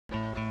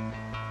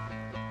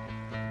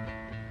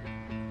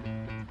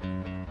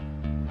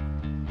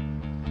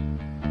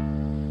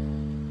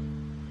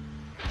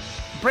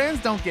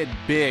Brands don't get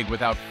big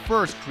without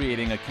first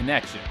creating a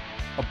connection,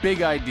 a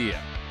big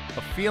idea,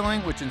 a feeling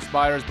which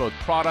inspires both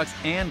products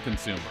and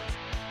consumers.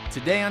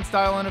 Today on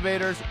Style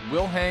Innovators,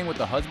 we'll hang with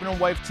the husband and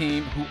wife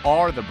team who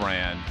are the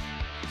brand,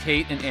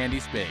 Kate and Andy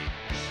Spade.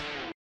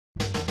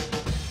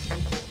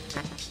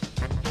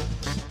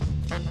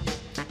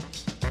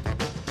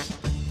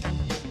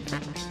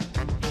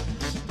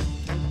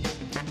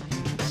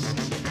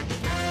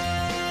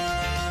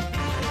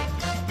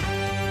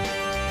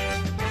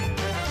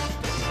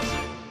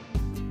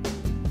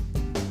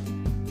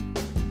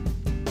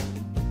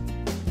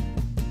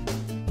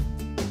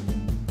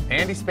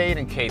 Andy Spade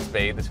and Kate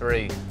Spade, this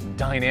very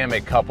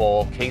dynamic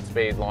couple. Kate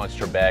Spade launched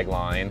her bag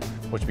line,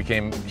 which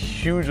became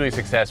hugely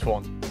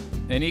successful.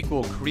 An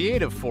equal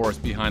creative force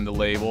behind the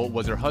label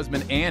was her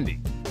husband, Andy,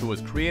 who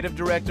was creative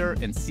director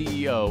and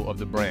CEO of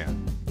the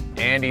brand.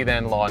 Andy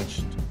then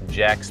launched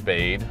Jack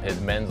Spade, his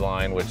men's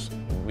line, which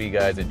we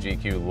guys at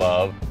GQ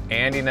love.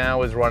 Andy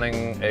now is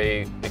running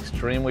a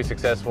extremely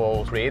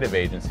successful creative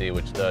agency,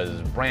 which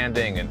does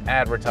branding and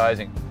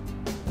advertising.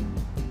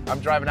 I'm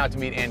driving out to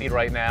meet Andy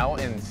right now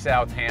in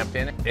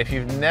Southampton. If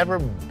you've never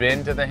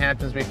been to the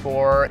Hamptons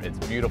before, it's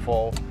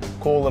beautiful,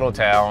 cool little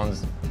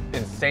towns,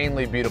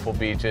 insanely beautiful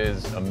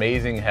beaches,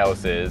 amazing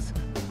houses.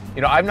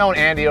 You know, I've known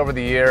Andy over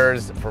the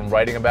years from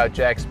writing about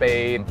Jack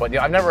Spade, but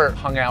I've never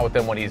hung out with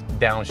him when he's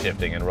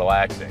downshifting and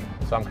relaxing.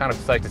 So I'm kind of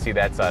psyched to see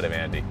that side of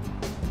Andy.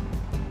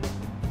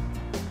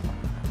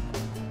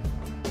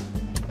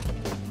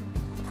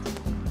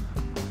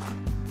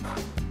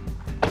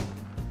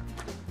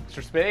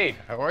 Mr. Spade,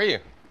 How are you?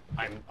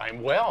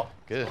 I'm well.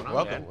 Good. What's going on,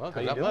 Welcome. man? Welcome. How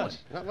you Not doing? much.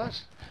 Not much.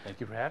 Thank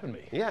you for having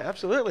me. Yeah,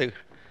 absolutely.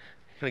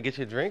 Can I get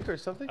you a drink or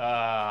something?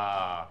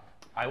 I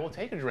will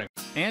take a drink.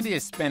 Andy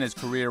has spent his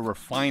career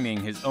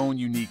refining his own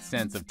unique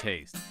sense of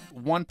taste.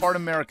 One part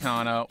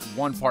Americana,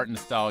 one part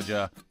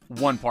nostalgia,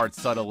 one part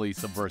subtly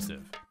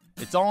subversive.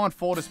 It's all on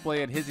full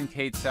display at his and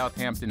Kate's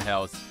Southampton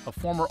house, a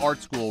former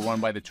art school run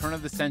by the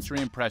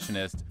turn-of-the-century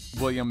impressionist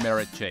William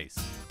Merritt Chase.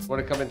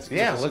 Want to come in?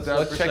 Yeah,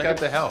 let's check out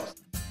the house.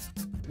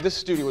 This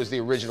studio was the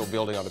original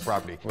building on the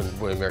property when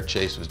William Merritt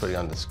Chase was putting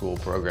on the school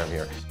program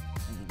here.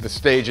 The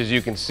stage, as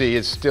you can see,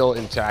 is still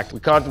intact. We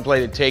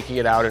contemplated taking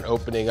it out and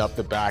opening up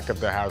the back of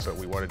the house, but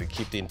we wanted to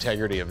keep the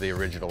integrity of the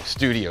original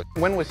studio.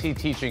 When was he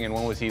teaching and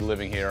when was he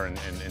living here and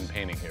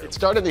painting here? It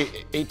started in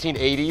the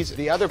 1880s.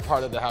 The other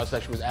part of the house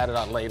actually was added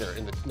on later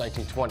in the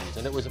 1920s,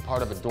 and it was a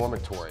part of a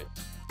dormitory.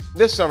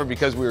 This summer,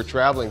 because we were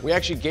traveling, we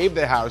actually gave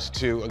the house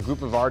to a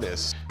group of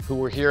artists who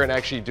were here and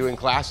actually doing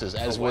classes,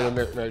 as William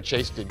Merritt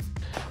Chase did.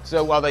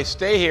 So while they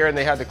stay here and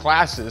they have the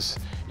classes,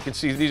 you can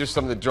see these are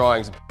some of the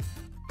drawings.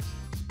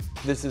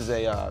 This is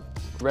a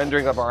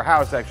rendering of our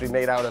house actually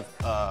made out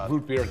of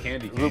root beer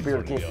candy cane. root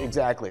beer candy,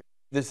 exactly.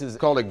 This is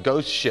called a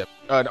ghost ship.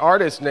 An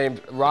artist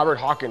named Robert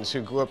Hawkins,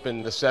 who grew up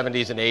in the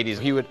 70s and 80s,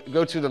 he would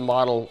go to the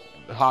model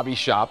hobby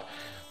shop,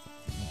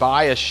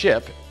 buy a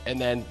ship,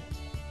 and then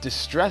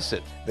distress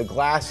it. The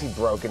glass he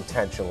broke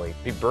intentionally.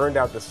 He burned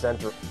out the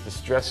center,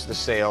 distressed the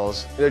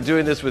sails. They're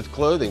doing this with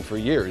clothing for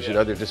years. You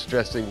know, they're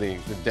distressing the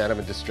denim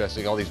and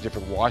distressing all these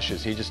different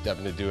washes. He just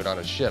happened to do it on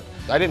a ship.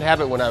 I didn't have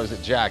it when I was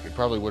at Jack. It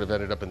probably would have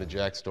ended up in the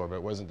Jack store, but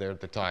it wasn't there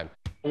at the time.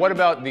 What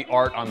about the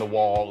art on the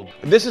wall?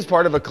 This is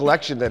part of a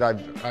collection that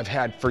I've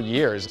had for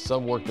years.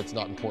 Some work that's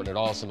not important at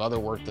all, some other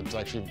work that's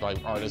actually by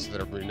artists that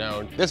are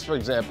renowned. This, for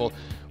example,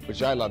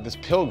 which I love, this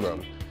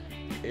Pilgrim,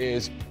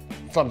 is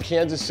from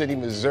Kansas City,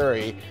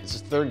 Missouri. It's a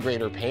third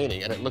grader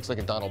painting, and it looks like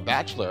a Donald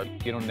Bachelor.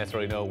 You don't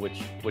necessarily know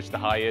which the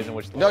high is and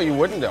which the No, you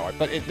wouldn't know it,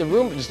 but the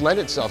room just lent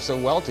itself so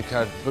well to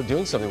kind of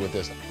doing something with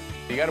this.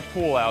 You got a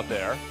pool out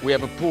there. We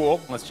have a pool.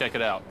 Let's check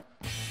it out.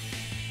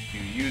 Do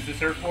you use the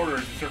surfboard or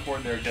is the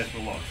surfboard there just for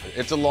looks?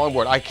 It's a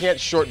longboard. I can't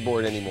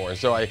shortboard anymore,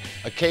 so I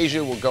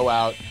occasionally will go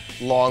out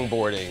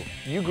longboarding.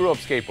 You grew up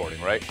skateboarding,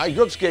 right? I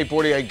grew up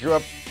skateboarding. I grew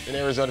up in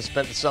Arizona,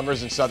 spent the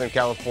summers in Southern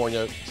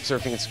California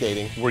surfing and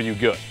skating. Were you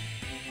good?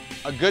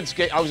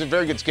 I was a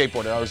very good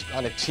skateboarder. I was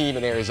on a team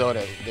in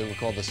Arizona. They were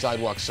called the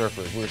Sidewalk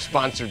Surfers. We were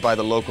sponsored by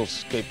the local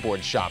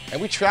skateboard shop. And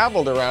we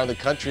traveled around the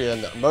country,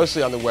 and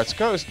mostly on the West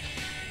Coast,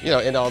 you know,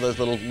 in all those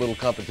little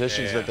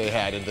competitions that they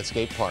had in the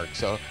skate park.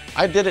 So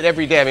I did it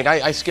every day. I mean,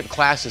 I skipped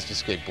classes to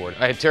skateboard.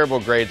 I had terrible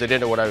grades. I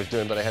didn't know what I was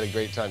doing, but I had a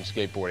great time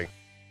skateboarding.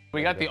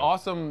 We got the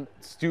awesome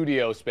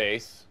studio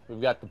space. We've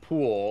got the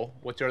pool.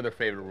 What's your other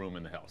favorite room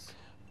in the house?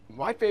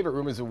 My favorite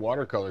room is a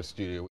watercolor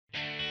studio.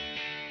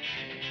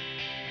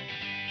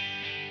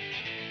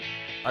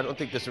 I don't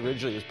think this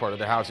originally was part of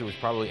the house. It was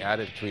probably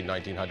added between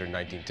 1900 and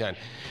 1910.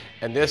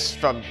 And this,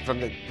 from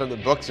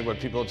the books and what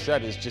people have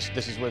said, is just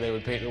this is where they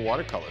would paint their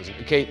watercolors.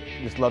 And Kate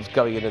just loves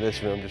coming into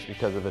this room just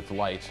because of its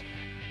light.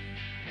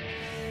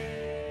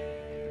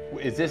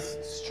 Is this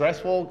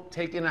stressful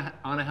taking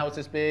on a house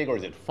this big, or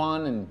is it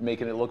fun and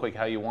making it look like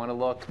how you want to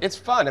look? It's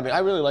fun. I mean, I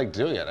really like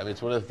doing it. I mean,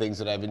 it's one of the things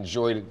that I've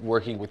enjoyed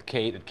working with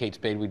Kate. At Kate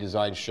Spade, we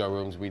designed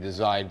showrooms, we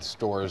designed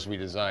stores, we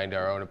designed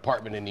our own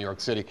apartment in New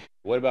York City.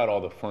 What about all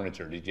the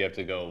furniture? Did you have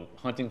to go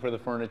hunting for the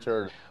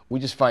furniture? We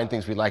just find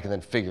things we like and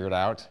then figure it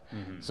out.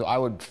 So I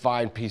would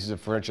find pieces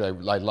of furniture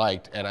I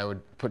liked, and I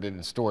would put it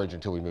in storage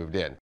until we moved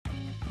in.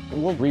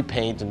 We'll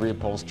repaint and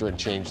reupholster and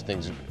change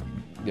things,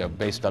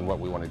 based on what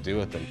we want to do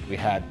with them. We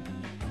had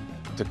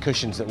the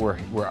cushions that were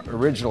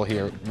original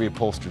here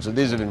reupholstered. So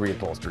these have been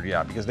reupholstered,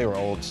 yeah, because they were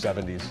old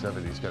 70s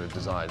kind of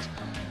designs.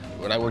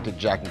 When I worked at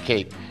Jack and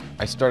Kate,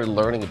 I started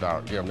learning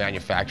about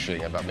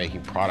manufacturing, about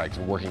making products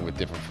and working with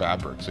different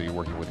fabrics. So you're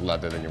working with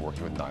leather, then you're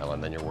working with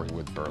nylon, then you're working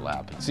with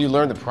burlap. So you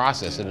learn the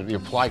process and you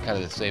apply kind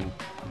of the same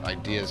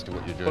ideas to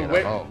what you're doing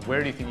at home.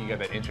 Where do you think you got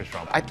that interest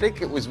from? I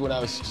think it was when I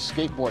was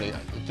skateboarding.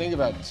 The thing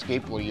about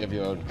skateboarding, you have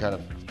your own kind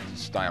of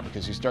style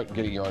because you start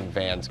getting your own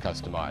vans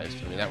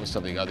customized. I mean, that was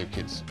something other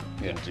kids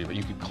didn't do, but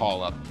you could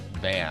call up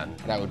van,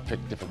 and I would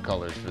pick different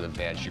colors for the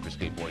van shoe for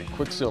skateboarding.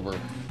 Quicksilver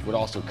would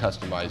also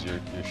customize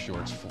your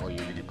shorts for you.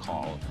 You could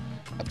call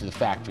up to the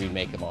factory and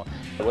make them all.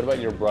 What about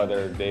your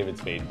brother, David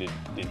Spade?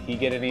 Did he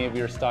get any of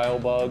your style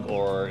bug,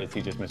 or is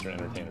he just Mr.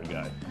 Entertainer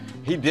guy?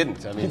 He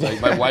didn't. I mean,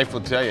 my wife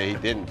will tell you he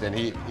didn't. And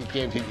he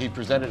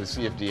presented a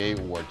CFDA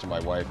award to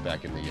my wife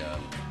back in the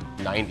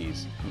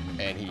 90s,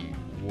 and he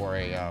wore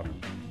a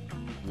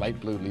light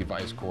blue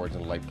Levi's cords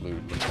and a light blue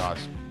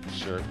Lacoste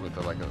shirt with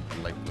a light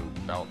blue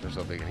belt or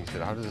something, and he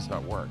said, "How does this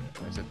not work?"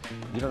 I said,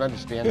 "You don't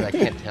understand it. I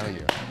can't tell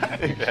you.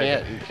 You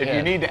can't. If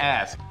you need to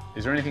ask,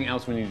 is there anything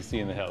else we need to see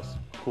in the house,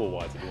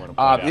 cool-wise, if you want to point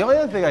out? The only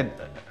other thing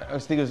I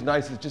was thinking was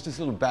nice is just this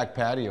little back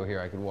patio here.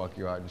 I could walk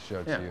you out and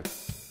show it to you.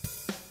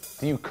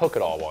 Do you cook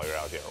at all while you're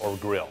out here, or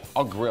grill?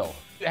 I'll grill.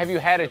 Have you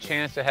had a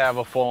chance to have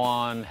a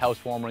full-on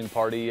housewarming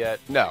party yet?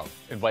 No.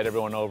 Invite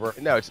everyone over?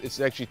 No, it's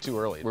actually too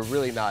early. We're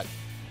really not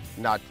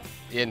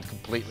in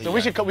completely. So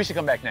we should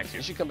come back next year.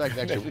 We should come back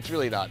next year. It's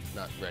really not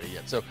ready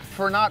yet. So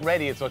for not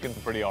ready, it's looking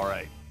pretty all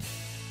right.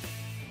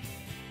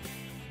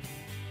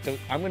 So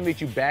I'm going to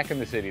meet you back in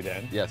the city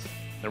then. Yes.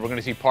 And we're going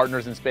to see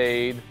Partners and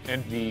Spade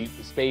and the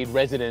Spade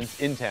residents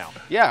in town.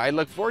 Yeah, I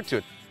look forward to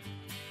it.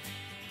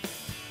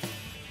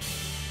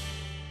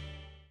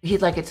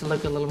 He'd like it to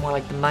look a little more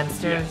like the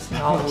Munsters,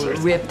 all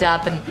ripped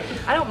up, and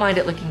I don't mind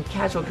it looking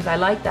casual because I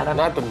like that. I'm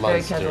not the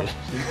very Munsters.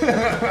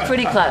 casual.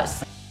 Pretty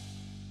close.